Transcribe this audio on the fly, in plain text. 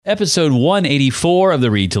Episode 184 of the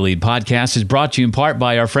Read to Lead podcast is brought to you in part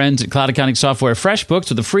by our friends at cloud accounting software FreshBooks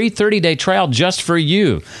with a free 30-day trial just for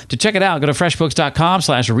you. To check it out, go to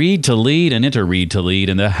freshbooks.com/read to lead and enter Read to Lead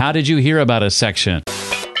in the How Did You Hear About Us section.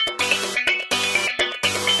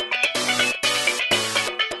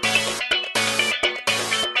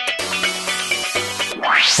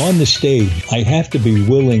 On the stage, I have to be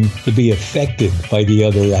willing to be affected by the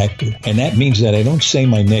other actor. And that means that I don't say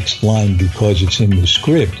my next line because it's in the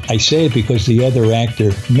script. I say it because the other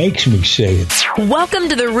actor makes me say it. Welcome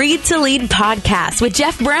to the Read to Lead podcast with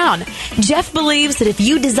Jeff Brown. Jeff believes that if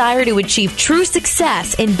you desire to achieve true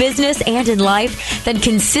success in business and in life, then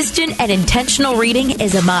consistent and intentional reading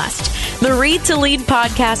is a must. The Read to Lead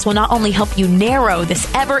podcast will not only help you narrow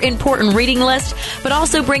this ever-important reading list, but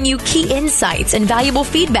also bring you key insights and valuable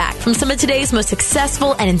feedback from some of today's most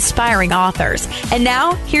successful and inspiring authors. And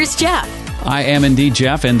now, here's Jeff. I am indeed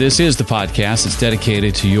Jeff, and this is the podcast that's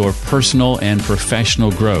dedicated to your personal and professional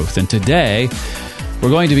growth. And today,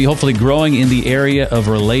 we're going to be hopefully growing in the area of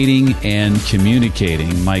relating and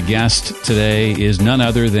communicating. My guest today is none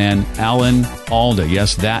other than Alan Alda.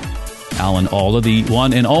 Yes, that Alan Alda, the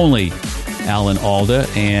one and only Alan Alda,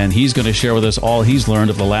 and he's going to share with us all he's learned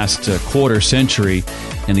of the last quarter century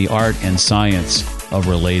in the art and science of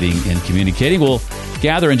relating and communicating. We'll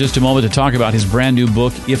gather in just a moment to talk about his brand new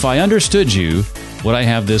book, If I Understood You, Would I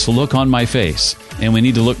Have This Look on My Face? And we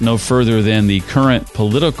need to look no further than the current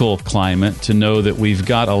political climate to know that we've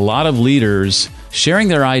got a lot of leaders sharing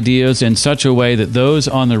their ideas in such a way that those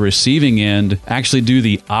on the receiving end actually do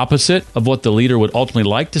the opposite of what the leader would ultimately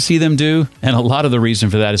like to see them do. And a lot of the reason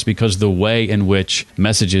for that is because the way in which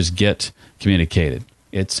messages get communicated.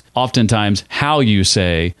 It's oftentimes how you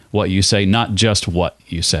say what you say, not just what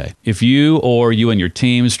you say. If you or you and your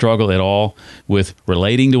team struggle at all with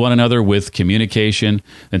relating to one another, with communication,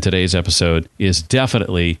 then today's episode is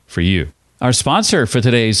definitely for you. Our sponsor for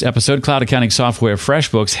today's episode, cloud accounting software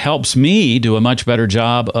FreshBooks, helps me do a much better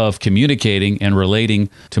job of communicating and relating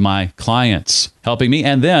to my clients, helping me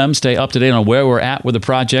and them stay up to date on where we're at with the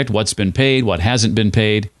project, what's been paid, what hasn't been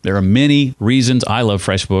paid. There are many reasons I love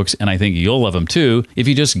FreshBooks, and I think you'll love them too if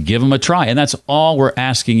you just give them a try. And that's all we're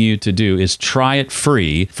asking you to do is try it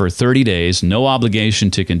free for 30 days, no obligation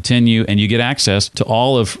to continue, and you get access to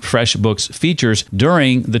all of FreshBooks' features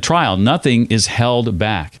during the trial. Nothing is held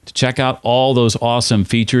back. To check out all those awesome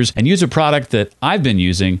features and use a product that I've been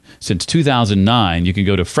using since 2009, you can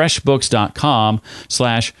go to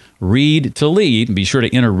freshbooks.com/read to lead and be sure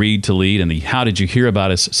to enter Read to Lead in the How Did You Hear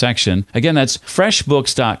About Us section. Again, that's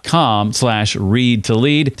freshbooks.com/read to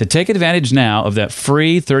lead to take advantage now of that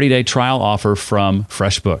free 30-day trial offer from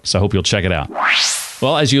FreshBooks. I hope you'll check it out.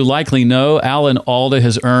 Well, as you likely know, Alan Alda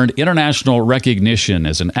has earned international recognition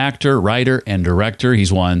as an actor, writer, and director.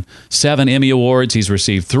 He's won 7 Emmy Awards. He's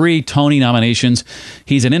received 3 Tony nominations.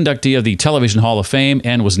 He's an inductee of the Television Hall of Fame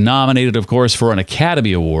and was nominated, of course, for an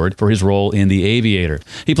Academy Award for his role in The Aviator.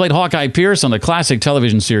 He played Hawkeye Pierce on the classic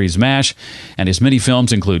television series MASH, and his many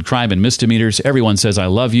films include Crime and Misdemeanors, Everyone Says I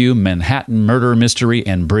Love You, Manhattan Murder Mystery,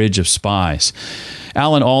 and Bridge of Spies.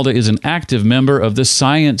 Alan Alda is an active member of the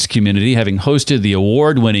science community, having hosted the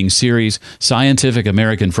award-winning series Scientific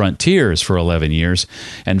American Frontiers for 11 years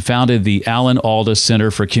and founded the Alan Alda Center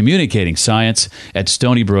for Communicating Science at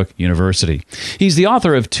Stony Brook University. He's the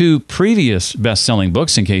author of 2 previous best-selling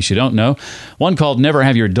books, in case you don't know, one called Never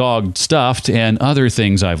Have Your Dog Stuffed and Other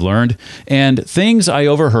Things I've Learned, and Things I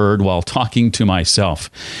Overheard While Talking to Myself.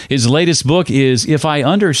 His latest book is If I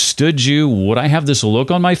Understood You, Would I Have This Look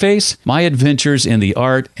on My Face? My Adventures in the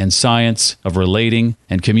Art and Science of Relating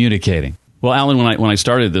and Communicating. Well, Alan, when I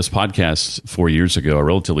started this podcast 4 years ago, a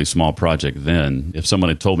relatively small project then, if someone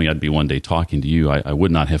had told me I'd be one day talking to you, I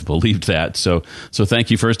would not have believed that. So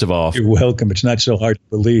thank you, first of all. You're welcome. It's not so hard to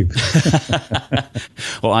believe.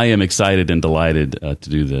 Well, I am excited and delighted to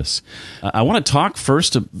do this. I want to talk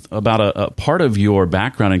first about a part of your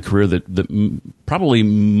background and career that probably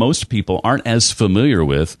most people aren't as familiar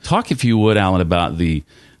with. Talk, if you would, Alan, about the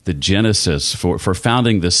genesis for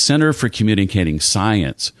founding the Center for Communicating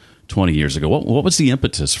Science 20 years ago. What was the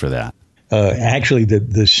impetus for that? Actually,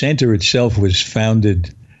 the center itself was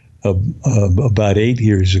founded about 8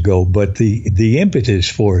 years ago, but the impetus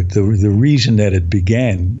for it, the reason that it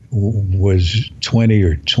began was 20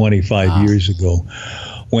 or 25 years ago,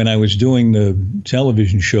 when I was doing the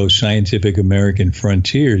television show Scientific American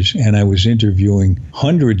Frontiers, and I was interviewing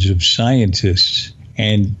hundreds of scientists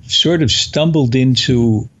and sort of stumbled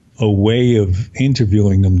into a way of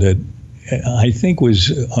interviewing them that I think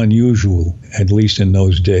was unusual, at least in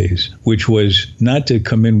those days, which was not to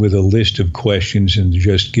come in with a list of questions and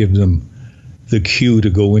just give them the cue to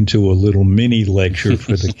go into a little mini lecture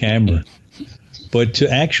for the camera, but to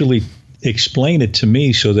actually explain it to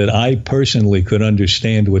me so that I personally could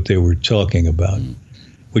understand what they were talking about,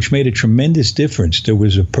 which made a tremendous difference. There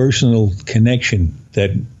was a personal connection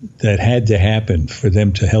that had to happen for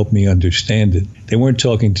them to help me understand it. They weren't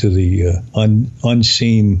talking to the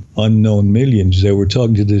unseen, unknown millions. They were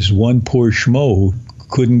talking to this one poor schmo who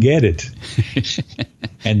couldn't get it.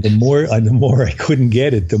 And the more I couldn't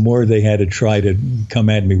get it, the more they had to try to come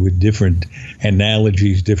at me with different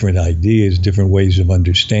analogies, different ideas, different ways of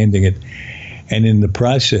understanding it. And in the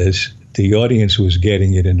process, the audience was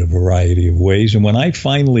getting it in a variety of ways. And when I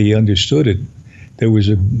finally understood it, there was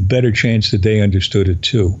a better chance that they understood it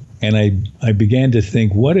too. And I began to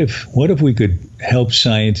think, what if we could help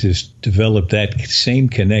scientists develop that same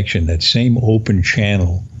connection, that same open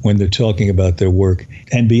channel when they're talking about their work,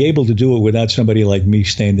 and be able to do it without somebody like me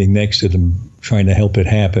standing next to them trying to help it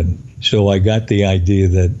happen. So I got the idea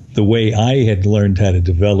that the way I had learned how to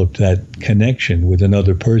develop that connection with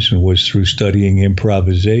another person was through studying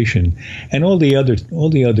improvisation and all the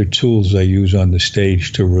other tools I use on the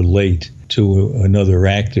stage to relate to another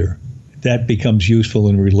actor. That becomes useful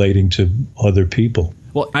in relating to other people.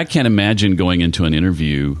 Well, I can't imagine going into an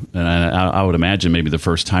interview, and I would imagine maybe the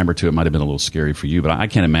first time or two it might have been a little scary for you, but I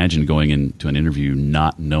can't imagine going into an interview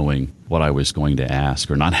not knowing what I was going to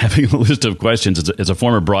ask or not having a list of questions. As a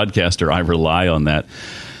former broadcaster, I rely on that.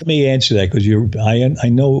 Let me answer that because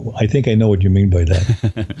I think I know what you mean by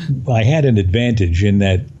that. I had an advantage in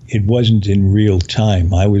that it wasn't in real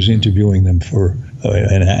time. I was interviewing them for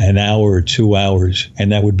an hour or 2 hours,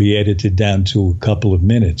 and that would be edited down to a couple of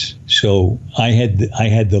minutes. So I had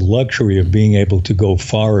the luxury of being able to go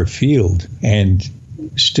far afield and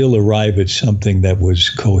still arrive at something that was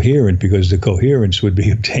coherent, because the coherence would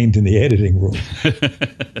be obtained in the editing room.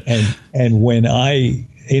 and when I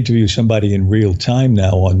interview somebody in real time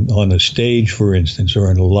now on a stage, for instance, or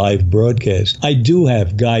in a live broadcast, I do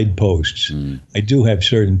have guideposts. I do have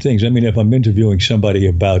certain things. I mean, if I'm interviewing somebody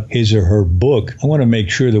about his or her book, I want to make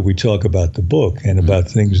sure that we talk about the book and about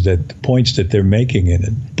the points that they're making in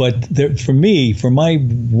it. But for me, for my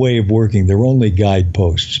way of working, they're only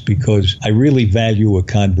guideposts because I really value a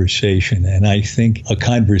conversation. And I think a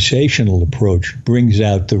conversational approach brings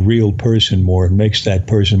out the real person more and makes that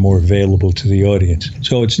person more available to the audience.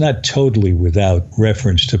 So it's not totally without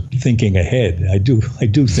reference to thinking ahead. I do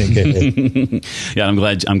think ahead. Yeah,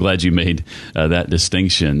 I'm glad you made that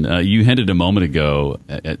distinction. You hinted a moment ago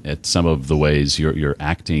at some of the ways your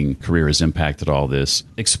acting career has impacted all this.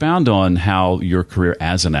 Expound on how your career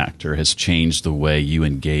as an actor has changed the way you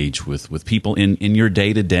engage with people in your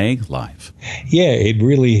day-to-day life. Yeah, it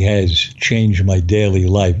really has changed my daily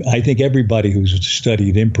life. I think everybody who's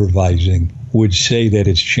studied improvising would say that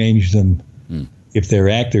it's changed them. If they're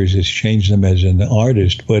actors, it's changed them as an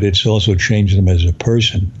artist, but it's also changed them as a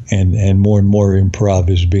person. And more improv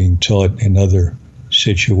is being taught in other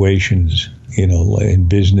situations, in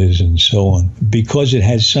business and so on, because it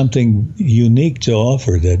has something unique to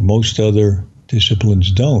offer that most other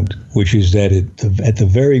disciplines don't, which is that at the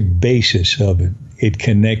very basis of it, it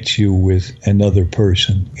connects you with another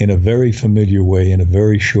person in a very familiar way in a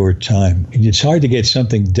very short time. It's hard to get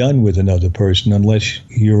something done with another person unless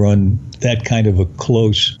you're on that kind of a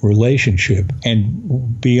close relationship.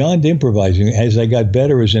 And beyond improvising, as I got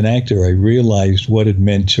better as an actor, I realized what it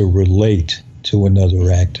meant to relate to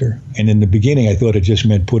another actor. And in the beginning, I thought it just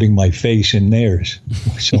meant putting my face in theirs.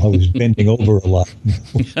 So I was bending over a lot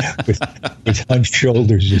with hunched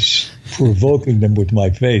shoulders, just provoking them with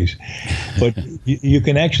my face. But you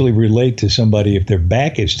can actually relate to somebody if their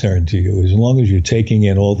back is turned to you, as long as you're taking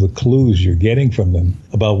in all the clues you're getting from them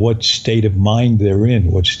about what state of mind they're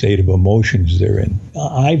in, what state of emotions they're in.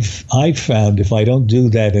 I've found if I don't do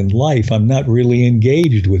that in life, I'm not really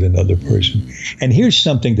engaged with another person. And here's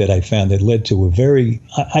something that I found that led to a very,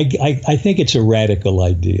 I think it's a radical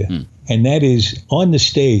idea. And that is, on the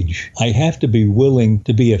stage, I have to be willing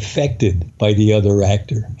to be affected by the other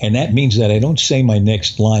actor. And that means that I don't say my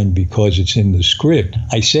next line because it's in the script.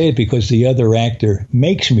 I say it because the other actor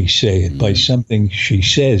makes me say it by something she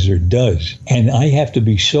says or does. And I have to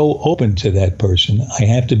be so open to that person. I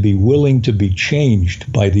have to be willing to be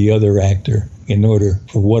changed by the other actor in order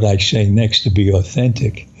for what I say next to be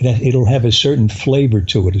authentic. It'll have a certain flavor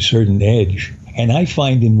to it, a certain edge. And I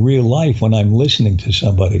find in real life, when I'm listening to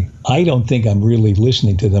somebody, I don't think I'm really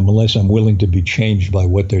listening to them unless I'm willing to be changed by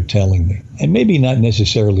what they're telling me. And maybe not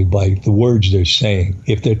necessarily by the words they're saying.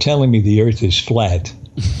 If they're telling me the earth is flat,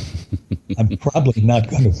 I'm probably not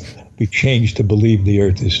going to be changed to believe the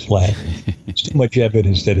earth is flat. There's too much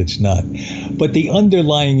evidence that it's not. But the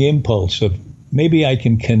underlying impulse of maybe I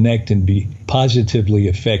can connect and be positively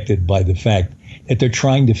affected by the fact that they're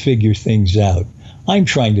trying to figure things out. I'm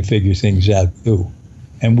trying to figure things out too.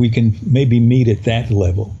 And we can maybe meet at that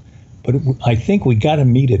level. But I think we got to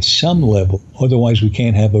meet at some level. Otherwise, we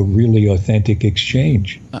can't have a really authentic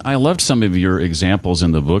exchange. I loved some of your examples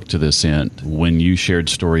in the book to this end when you shared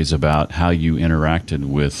stories about how you interacted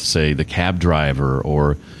with, say, the cab driver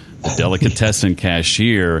or the delicatessen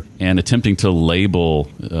cashier, and attempting to label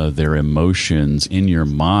their emotions in your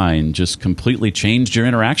mind just completely changed your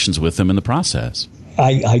interactions with them in the process.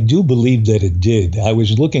 I do believe that it did. I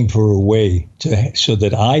was looking for a way so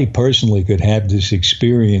that I personally could have this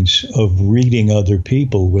experience of reading other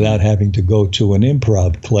people without having to go to an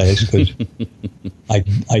improv class, because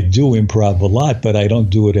I do improv a lot, but I don't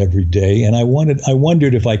do it every day. And I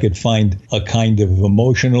wondered if I could find a kind of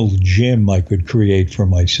emotional gym I could create for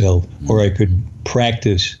myself, or I could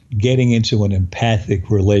practice getting into an empathic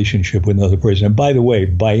relationship with another person. And by the way,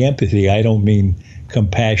 by empathy, I don't mean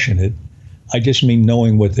compassionate. I just mean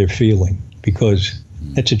knowing what they're feeling, because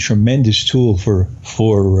that's a tremendous tool for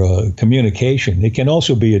communication. It can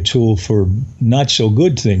also be a tool for not so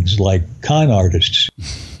good things like con artists.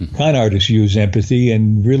 Con artists use empathy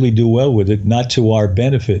and really do well with it, not to our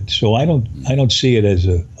benefit. So I don't see it as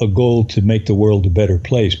a goal to make the world a better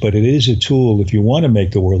place, but it is a tool. If you want to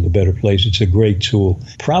make the world a better place, it's a great tool,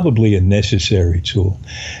 probably a necessary tool.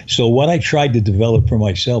 So what I tried to develop for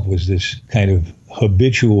myself was this kind of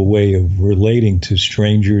habitual way of relating to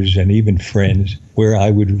strangers and even friends, where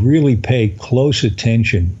I would really pay close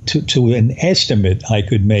attention to an estimate I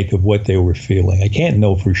could make of what they were feeling. I can't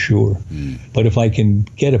know for sure, but if I can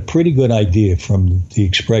get a pretty good idea from the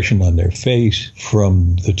expression on their face,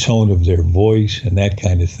 from the tone of their voice and that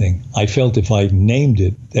kind of thing, I felt if I named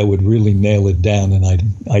it, that would really nail it down, and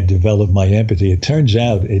I'd develop my empathy. It turns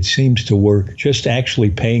out it seems to work just actually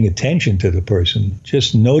paying attention to the person,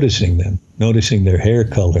 just noticing them, noticing their hair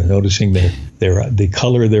color, noticing the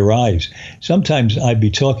color of their eyes. Sometimes I'd be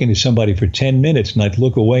talking to somebody for 10 minutes and I'd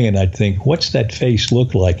look away and I'd think, what's that face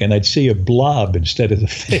look like? And I'd see a blob instead of the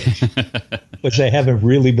face, because I haven't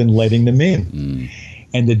really been letting them in.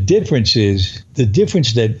 And the difference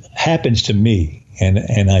that happens to me,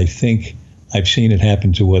 and I think I've seen it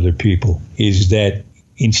happen to other people, is that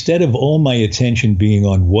instead of all my attention being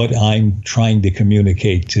on what I'm trying to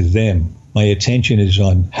communicate to them, my attention is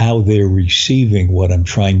on how they're receiving what I'm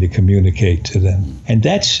trying to communicate to them. And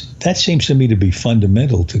that seems to me to be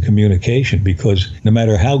fundamental to communication, because no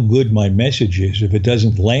matter how good my message is, if it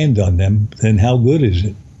doesn't land on them, then how good is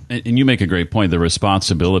it? And you make a great point. The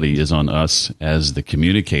responsibility is on us as the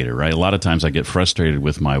communicator, right? A lot of times I get frustrated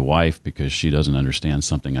with my wife because she doesn't understand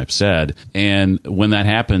something I've said. And when that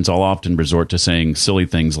happens, I'll often resort to saying silly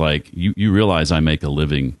things like, you realize I make a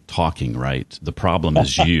living talking, right? The problem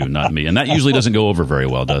is you, not me. And that usually doesn't go over very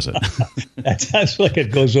well, does it? That sounds like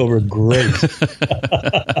it goes over great.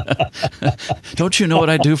 Don't you know what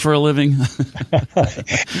I do for a living?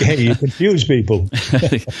 Yeah, you confuse people.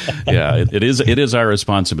 Yeah, it is our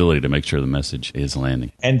responsibility to make sure the message is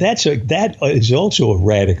landing. And that is also a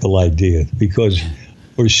radical idea, because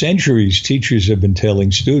for centuries, teachers have been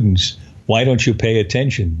telling students, why don't you pay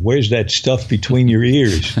attention? Where's that stuff between your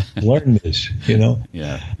ears? Learn this,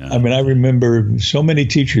 Yeah. I mean, I remember so many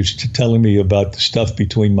teachers telling me about the stuff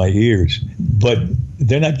between my ears, but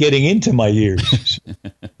they're not getting into my ears.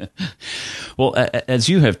 Well, as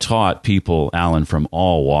you have taught people, Alan, from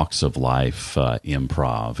all walks of life,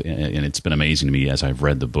 improv, and it's been amazing to me as I've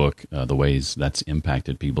read the book, the ways that's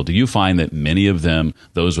impacted people. Do you find that many of them,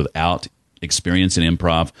 those without experience in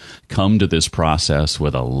improv, come to this process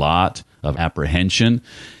with a lot of apprehension?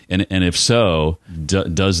 And if so,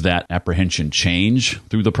 does that apprehension change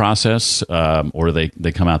through the process, or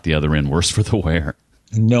they come out the other end worse for the wear?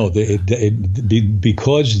 No,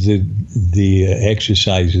 because the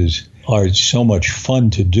exercises are so much fun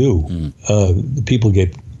to do. People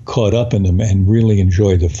get caught up in them and really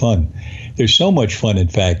enjoy the fun. There's so much fun, in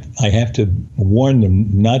fact, I have to warn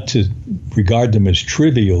them not to regard them as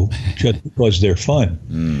trivial just because they're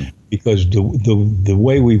fun. Because the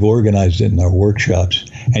way we've organized it in our workshops,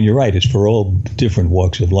 and you're right, it's for all different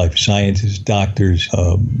walks of life, scientists, doctors,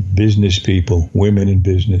 business people, women in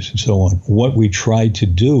business, and so on. What we try to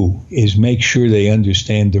do is make sure they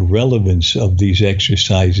understand the relevance of these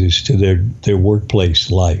exercises to their workplace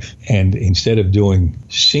life. And instead of doing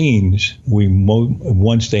scenes,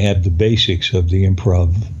 once they have the basics of the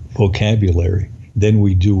improv vocabulary, Then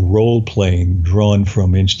we do role playing drawn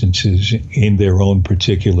from instances in their own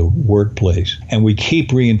particular workplace. And we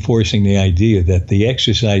keep reinforcing the idea that the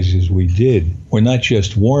exercises we did were not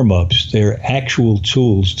just warm-ups, they're actual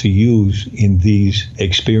tools to use in these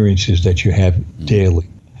experiences that you have daily.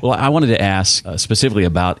 Well, I wanted to ask specifically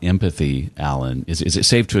about empathy, Alan. Is it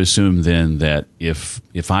safe to assume then that if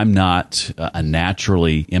I'm not a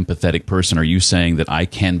naturally empathetic person, are you saying that I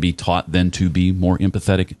can be taught then to be more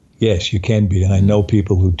empathetic? Yes, you can be. And I know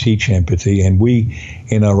people who teach empathy, and we,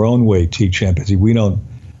 in our own way, teach empathy. We don't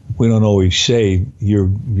always say you're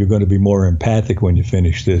going to be more empathic when you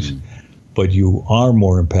finish this. But you are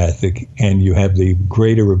more empathic and you have the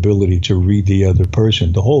greater ability to read the other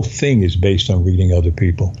person. The whole thing is based on reading other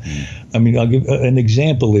people. I mean, I'll give an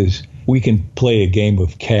example is we can play a game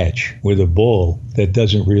of catch with a ball that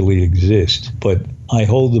doesn't really exist, but I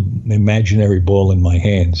hold the imaginary ball in my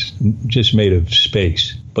hands, just made of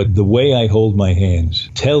space. But the way I hold my hands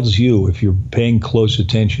tells you if you're paying close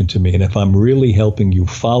attention to me and if I'm really helping you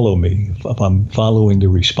follow me, if I'm following the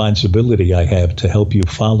responsibility I have to help you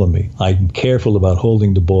follow me. I'm careful about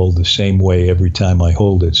holding the ball the same way every time I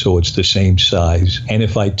hold it, so it's the same size. And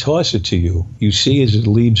if I toss it to you, you see as it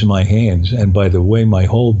leaves my hands, and by the way my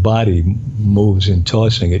whole body moves in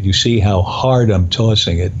tossing it, you see how hard I'm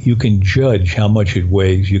tossing it. You can judge how much it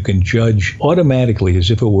weighs. You can judge automatically,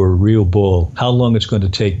 as if it were a real ball, how long it's going to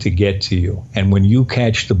take to get to you. And when you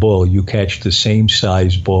catch the ball, you catch the same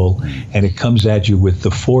size ball, and it comes at you with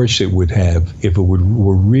the force it would have if it were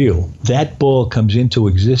real. That ball comes into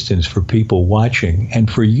existence for people watching, and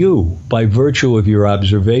for you, by virtue of your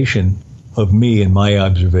observation of me and my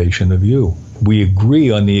observation of you. We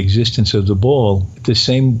agree on the existence of the ball the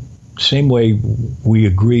same way we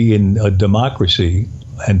agree in a democracy,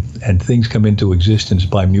 and things come into existence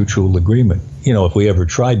by mutual agreement. You know, if we ever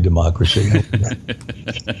tried democracy.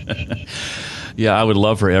 Yeah, I would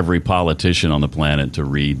love for every politician on the planet to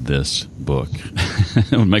read this book.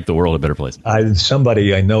 It would make the world a better place.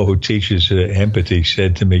 Somebody I know who teaches empathy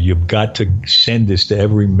said to me, you've got to send this to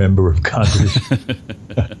every member of Congress.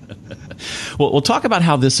 Well, we'll talk about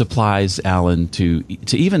how this applies, Alan, to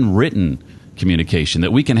even written communication,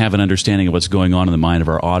 that we can have an understanding of what's going on in the mind of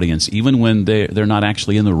our audience, even when they're not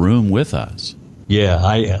actually in the room with us. Yeah,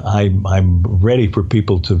 I'm ready for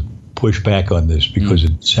people to push back on this because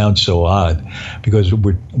it sounds so odd, because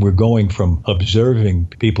we're going from observing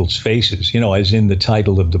people's faces, you know, as in the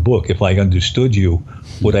title of the book. If I understood you,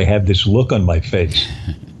 would I have this look on my face?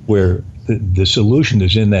 Where the solution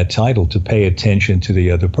is in that title, to pay attention to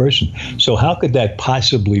the other person. So how could that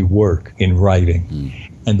possibly work in writing?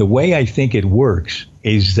 And the way I think it works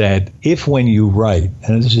is that if when you write,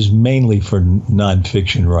 and this is mainly for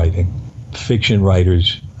nonfiction writing, fiction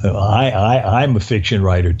writers, I'm a fiction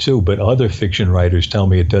writer too, but other fiction writers tell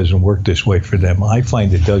me it doesn't work this way for them. I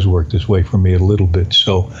find it does work this way for me a little bit.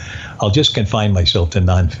 So I'll just confine myself to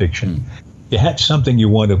nonfiction. You have something you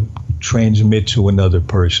want to transmit to another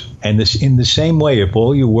person. And this, in the same way, if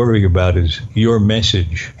all you worry about is your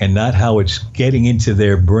message and not how it's getting into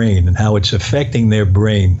their brain and how it's affecting their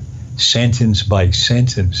brain sentence by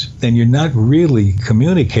sentence, then you're not really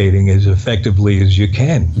communicating as effectively as you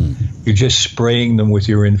can. You're just spraying them with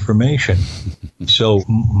your information. So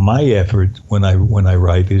my effort when I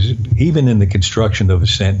write is, even in the construction of a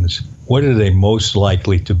sentence, what are they most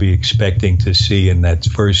likely to be expecting to see in that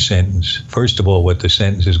first sentence? First of all, what the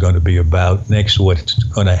sentence is going to be about. Next, what's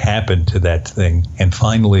going to happen to that thing. And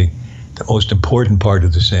finally, the most important part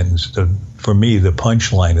of the sentence, for me, the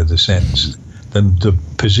punchline of the sentence, the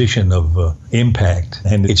position of impact.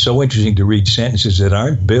 And it's so interesting to read sentences that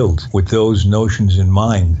aren't built with those notions in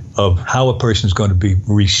mind of how a person's going to be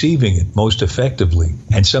receiving it most effectively.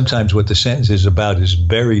 And sometimes what the sentence is about is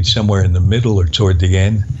buried somewhere in the middle or toward the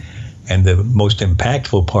end. And the most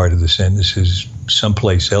impactful part of the sentence is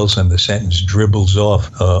someplace else, and the sentence dribbles off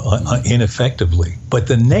ineffectively. But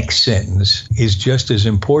the next sentence is just as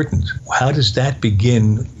important. How does that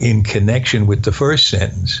begin in connection with the first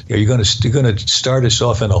sentence? Are you going to start us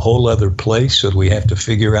off in a whole other place so that we have to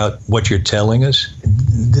figure out what you're telling us?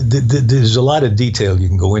 There's a lot of detail you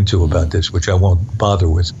can go into about this, which I won't bother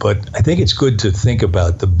with. But I think it's good to think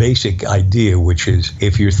about the basic idea, which is,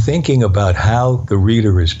 if you're thinking about how the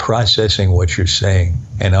reader is processing what you're saying,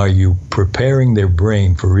 and are you preparing their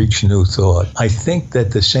brain for each new thought, I think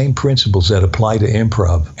that the same principles that apply to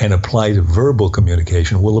improv and apply to verbal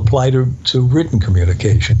communication will apply to written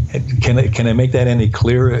communication. Can I make that any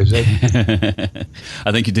clearer? Is that?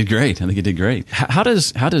 I think you did great. How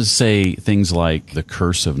does say things like the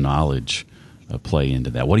curse of knowledge play into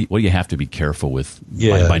that? What do you have to be careful with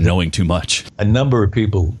by knowing too much? A number of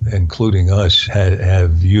people, including us,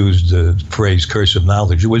 have used the phrase curse of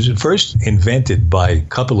knowledge. It was first invented by a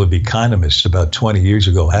couple of economists about 20 years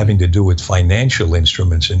ago, having to do with financial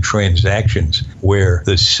instruments and transactions, where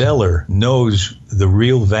the seller knows the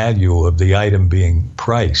real value of the item being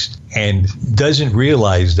priced and doesn't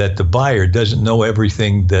realize that the buyer doesn't know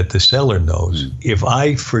everything that the seller knows. If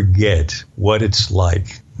I forget what it's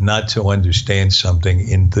like not to understand something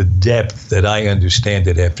in the depth that I understand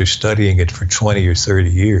it after studying it for 20 or 30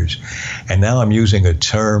 years, and now I'm using a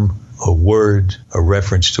term, a word, a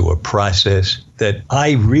reference to a process that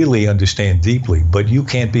I really understand deeply, but you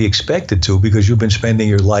can't be expected to because you've been spending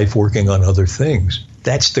your life working on other things.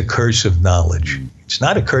 That's the curse of knowledge. It's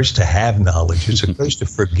not a curse to have knowledge. It's a curse to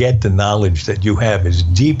forget the knowledge that you have is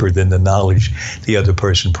deeper than the knowledge the other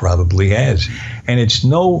person probably has. And it's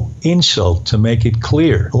no insult to make it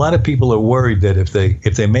clear. A lot of people are worried that if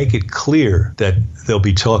they make it clear that they'll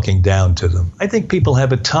be talking down to them. I think people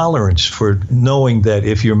have a tolerance for knowing that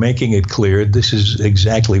if you're making it clear, this is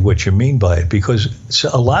exactly what you mean by it. Because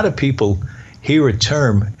a lot of people hear a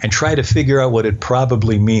term and try to figure out what it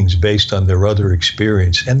probably means based on their other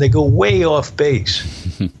experience, and they go way off base.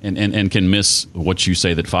 and can miss what you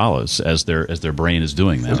say that follows as their brain is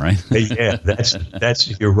doing that, right? Yeah,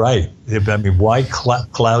 that's you're right. I mean, why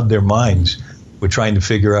cloud their minds with trying to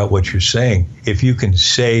figure out what you're saying if you can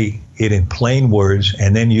say it in plain words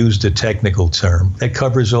and then use the technical term that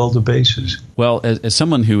covers all the bases? Well, as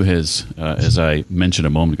someone who has, as I mentioned a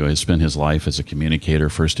moment ago, has spent his life as a communicator,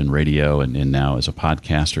 first in radio and now as a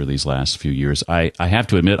podcaster these last few years, I have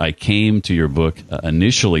to admit I came to your book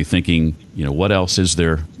initially thinking, what else is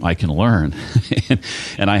there I can learn?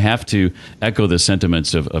 And I have to echo the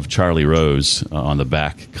sentiments of Charlie Rose on the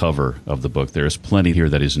back cover of the book. There's plenty here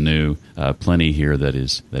that is new, plenty here that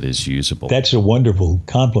is usable. That's a wonderful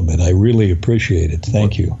compliment. I really appreciate it.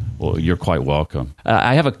 Thank you. Well, you're quite welcome.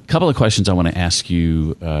 I have a couple of questions I want to ask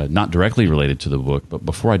you, not directly related to the book, but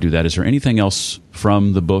before I do that, is there anything else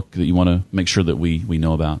from the book that you want to make sure that we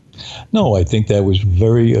know about? No, I think that was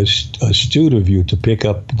very astute of you to pick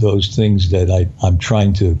up those things that I'm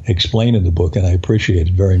trying to explain in the book, and I appreciate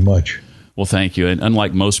it very much. Well, thank you. And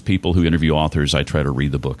unlike most people who interview authors, I try to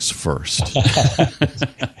read the books first.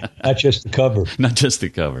 Not just the cover. Not just the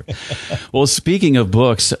cover. Well, speaking of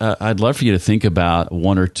books, I'd love for you to think about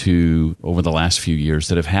one or two over the last few years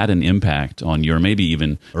that have had an impact on your, maybe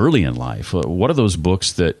even early in life. What are those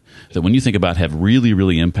books that when you think about have really,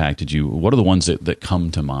 really impacted you? What are the ones that come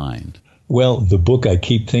to mind? Well, the book I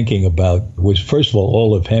keep thinking about was, first of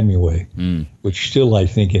all of Hemingway, which still, I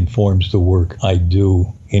think, informs the work I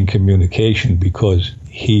do in communication, because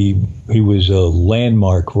he was a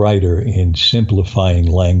landmark writer in simplifying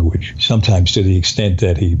language, sometimes to the extent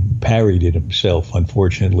that he parried it himself,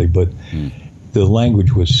 unfortunately. But the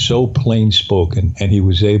language was so plain spoken, and he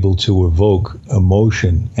was able to evoke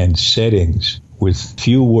emotion and settings with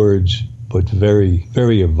few words, but very,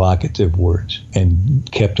 very evocative words, and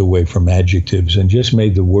kept away from adjectives and just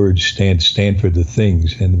made the words stand for the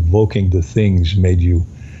things, and evoking the things made you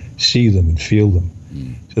see them and feel them.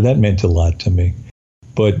 So that meant a lot to me.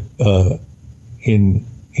 But in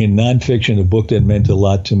nonfiction, a book that meant a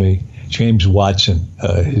lot to me, James Watson,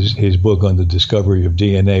 his book on the discovery of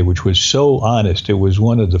DNA, which was so honest. It was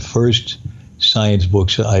one of the first science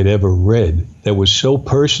books I'd ever read that was so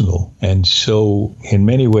personal and so, in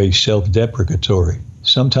many ways, self-deprecatory.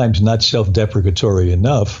 Sometimes not self-deprecatory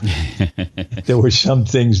enough. There were some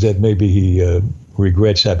things that maybe he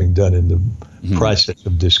regrets having done in the process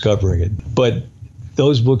of discovering it. But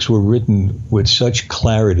those books were written with such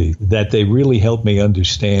clarity that they really helped me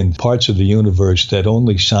understand parts of the universe that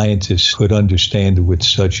only scientists could understand with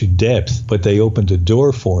such depth. But they opened a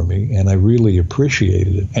door for me, and I really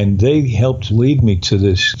appreciated it. And they helped lead me to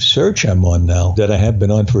this search I'm on now, that I have been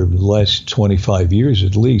on for the last 25 years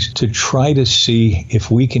at least, to try to see if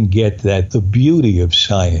we can get the beauty of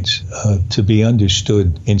science to be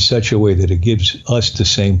understood in such a way that it gives us the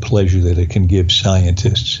same pleasure that it can give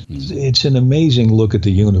scientists. It's an amazing look at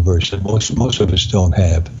the universe that most of us don't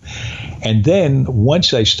have. And then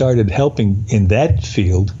once I started helping in that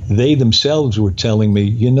field, they themselves were telling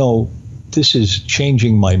me, this is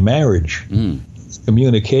changing my marriage.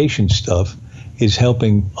 Communication stuff is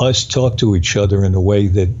helping us talk to each other in a way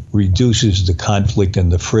that reduces the conflict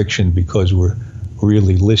and the friction, because we're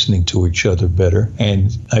really listening to each other better.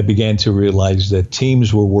 And I began to realize that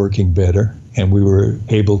teams were working better, and we were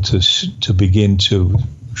able to begin to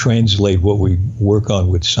translate what we work on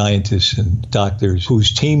with scientists and doctors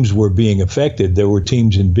whose teams were being affected. There were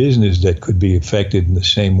teams in business that could be affected in the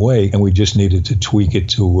same way, and we just needed to tweak it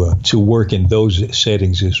to work in those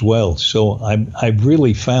settings as well. So I've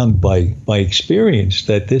really found by experience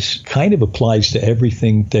that this kind of applies to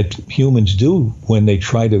everything that humans do when they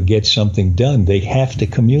try to get something done. They have to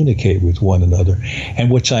communicate with one another. And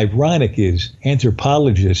what's ironic is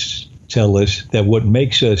anthropologists tell us that what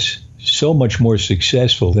makes us so much more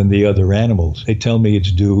successful than the other animals, they tell me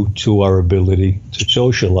it's due to our ability to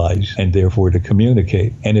socialize and therefore to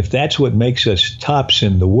communicate. And if that's what makes us tops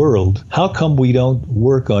in the world, how come we don't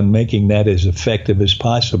work on making that as effective as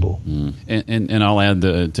possible? And I'll add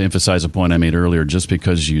to emphasize a point I made earlier, just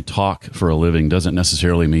because you talk for a living doesn't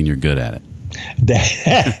necessarily mean you're good at it.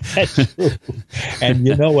 That's true. And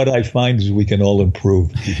you know what I find is we can all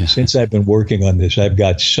improve. Since I've been working on this, I've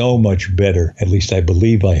got so much better. At least I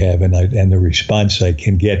believe I have, and the response I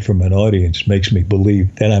can get from an audience makes me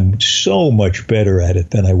believe that I'm so much better at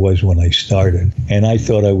it than I was when I started. And I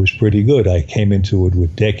thought I was pretty good. I came into it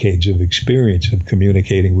with decades of experience of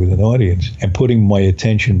communicating with an audience and putting my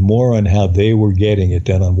attention more on how they were getting it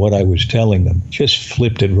than on what I was telling them. Just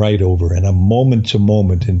flipped it right over, and I'm moment to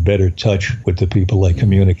moment in better touch with the people I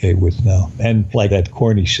communicate with now. And like that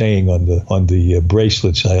corny saying on the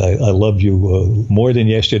bracelets, I love you more than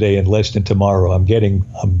yesterday and less than tomorrow. I'm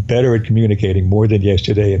better at communicating more than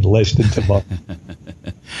yesterday and less than tomorrow.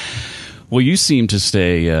 Well, you seem to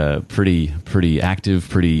stay pretty active,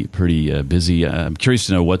 pretty busy. I'm curious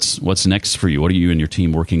to know what's next for you. What are you and your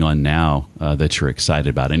team working on now that you're excited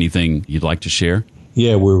about? Anything you'd like to share?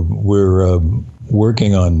 Yeah, we're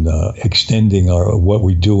working on extending what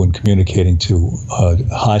we do in communicating to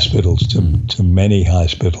hospitals, to many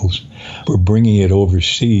hospitals. We're bringing it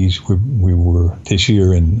overseas. We were this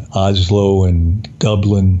year in Oslo and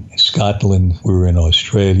Dublin, Scotland. We were in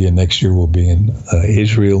Australia. Next year we'll be in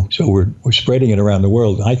Israel. So we're spreading it around the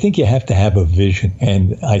world. I think you have to have a vision.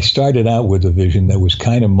 And I started out with a vision that was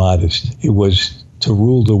kind of modest. It was to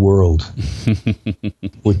rule the world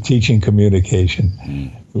with teaching communication.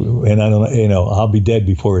 And I don't know, I'll be dead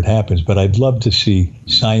before it happens, but I'd love to see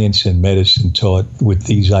science and medicine taught with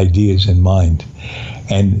these ideas in mind.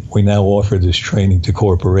 And we now offer this training to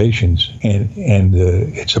corporations, and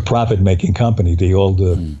it's a profit-making company, the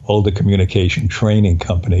Alda Communication Training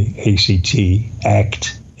Company, ACT.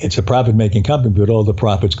 It's a profit-making company, but all the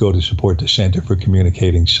profits go to support the Center for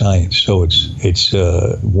Communicating Science. So it's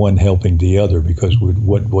one helping the other, because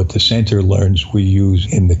what the center learns, we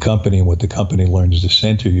use in the company, and what the company learns, the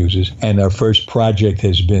center uses. And our first project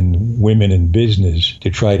has been Women in Business, to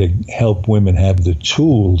try to help women have the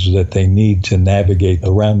tools that they need to navigate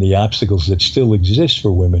around the obstacles that still exist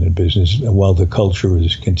for women in business, while the culture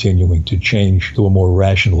is continuing to change to a more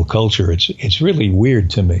rational culture. It's really weird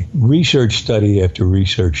to me. Research study after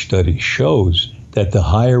research study shows that the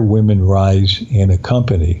higher women rise in a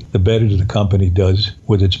company, the better the company does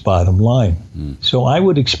with its bottom line. So I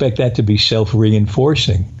would expect that to be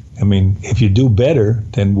self-reinforcing. I mean, if you do better,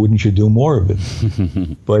 then wouldn't you do more of it?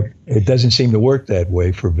 But it doesn't seem to work that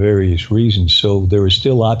way for various reasons. So there are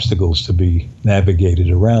still obstacles to be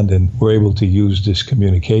navigated around, and we're able to use this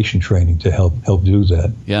communication training to help do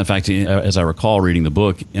that. Yeah, in fact, as I recall reading the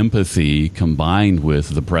book, empathy combined with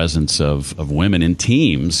the presence of women in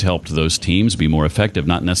teams helped those teams be more effective,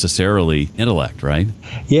 not necessarily intellect, right?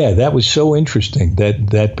 Yeah, that was so interesting.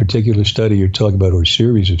 That particular study you're talking about, or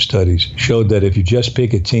series of studies, showed that if you just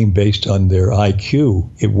pick a team based on their IQ,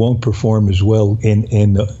 it won't perform as well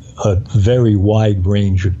in a very wide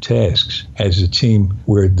range of tasks as a team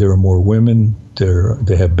where there are more women.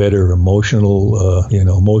 They have better emotional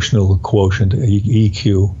quotient,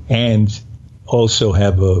 EQ, and also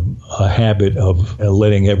have a habit of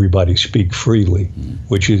letting everybody speak freely,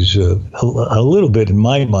 which is a little bit, in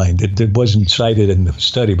my mind, it wasn't cited in the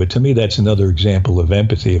study, but to me that's another example of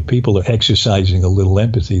empathy. If people are exercising a little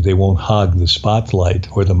empathy, they won't hog the spotlight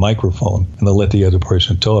or the microphone, and they'll let the other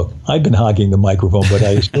person talk. I've been hogging the microphone, but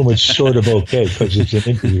I assume it's sort of okay because it's an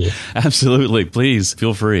interview. Absolutely. Please,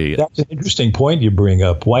 feel free. That's an interesting point you bring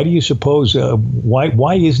up. Why do you suppose,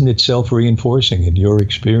 why isn't it self-reinforcing in your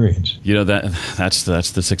experience? That's the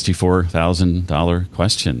 $64,000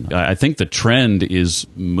 question. I think the trend is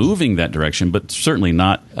moving that direction, but certainly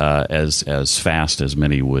not as fast as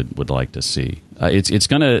many would like to see. It's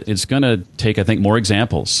gonna take, I think, more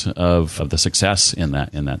examples of the success in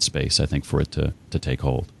that space, I think, for it to take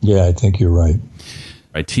hold. Yeah, I think you're right.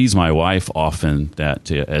 I tease my wife often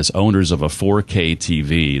that as owners of a 4K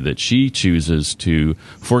TV, that she chooses to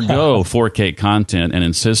forego 4K content and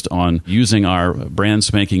insist on using our brand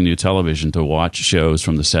spanking new television to watch shows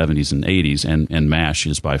from the 70s and 80s, and MASH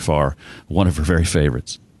is by far one of her very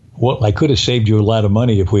favorites. Well, I could have saved you a lot of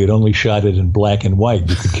money if we had only shot it in black and white.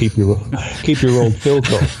 You could keep your old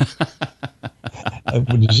Philco.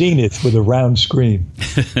 Zenith with a round screen.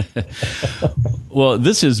 Well,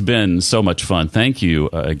 this has been so much fun. Thank you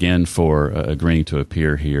again for agreeing to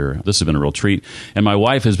appear here. This has been a real treat. And my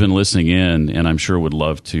wife has been listening in, and I'm sure would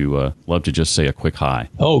love to just say a quick hi.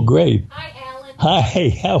 Oh, great. Hi, Alan. Hi,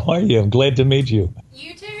 how are you? I'm glad to meet you.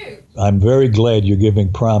 You too. I'm very glad you're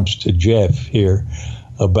giving prompts to Jeff here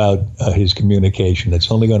about his communication.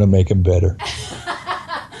 It's only going to make him better.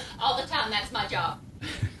 All the time. That's my job.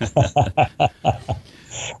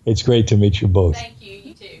 It's great to meet you both. Thank you.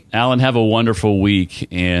 You too. Alan, have a wonderful week,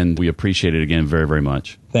 and we appreciate it again very, very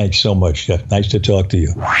much. Thanks so much, Jeff. Nice to talk to you.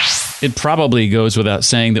 It probably goes without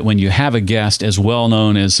saying that when you have a guest as well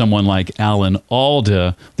known as someone like Alan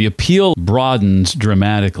Alda, the appeal broadens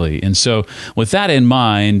dramatically. And so with that in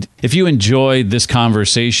mind, if you enjoyed this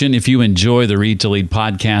conversation, if you enjoy the Read to Lead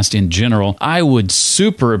podcast in general, I would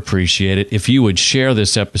super appreciate it if you would share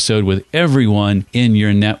this episode with everyone in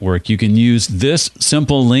your network. You can use this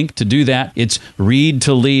simple link to do that. It's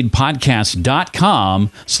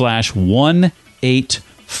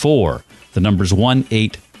readtoleadpodcast.com/184. The number's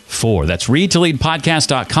 184. That's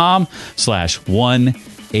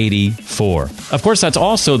readtoleadpodcast.com/184. Of course, that's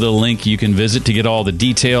also the link you can visit to get all the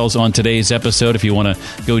details on today's episode if you want to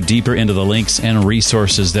go deeper into the links and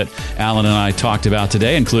resources that Alan and I talked about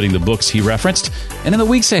today, including the books he referenced. And in the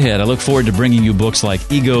weeks ahead, I look forward to bringing you books like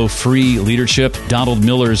Ego-Free Leadership, Donald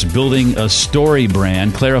Miller's Building a Story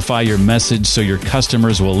Brand, Clarify Your Message so Your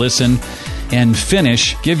Customers Will Listen, and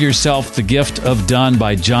finish, Give Yourself the Gift of Done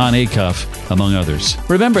by John Acuff, among others.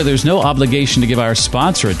 Remember, there's no obligation to give our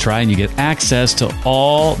sponsor a try, and you get access to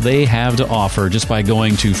all they have to offer just by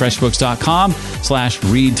going to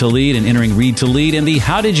freshbooks.com/read to lead and entering Read to Lead in the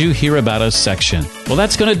How Did You Hear About Us section. Well,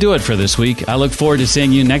 that's going to do it for this week. I look forward to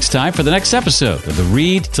seeing you next time for the next episode of the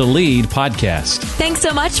Read to Lead podcast. Thanks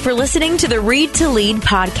so much for listening to the Read to Lead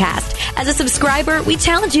podcast. As a subscriber, we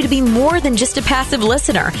challenge you to be more than just a passive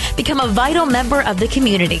listener. Become a vital member of the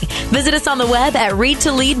community. Visit us on the web at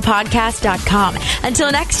readtoleadpodcast.com.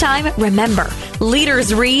 Until next time, remember,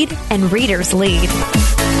 leaders read and readers lead.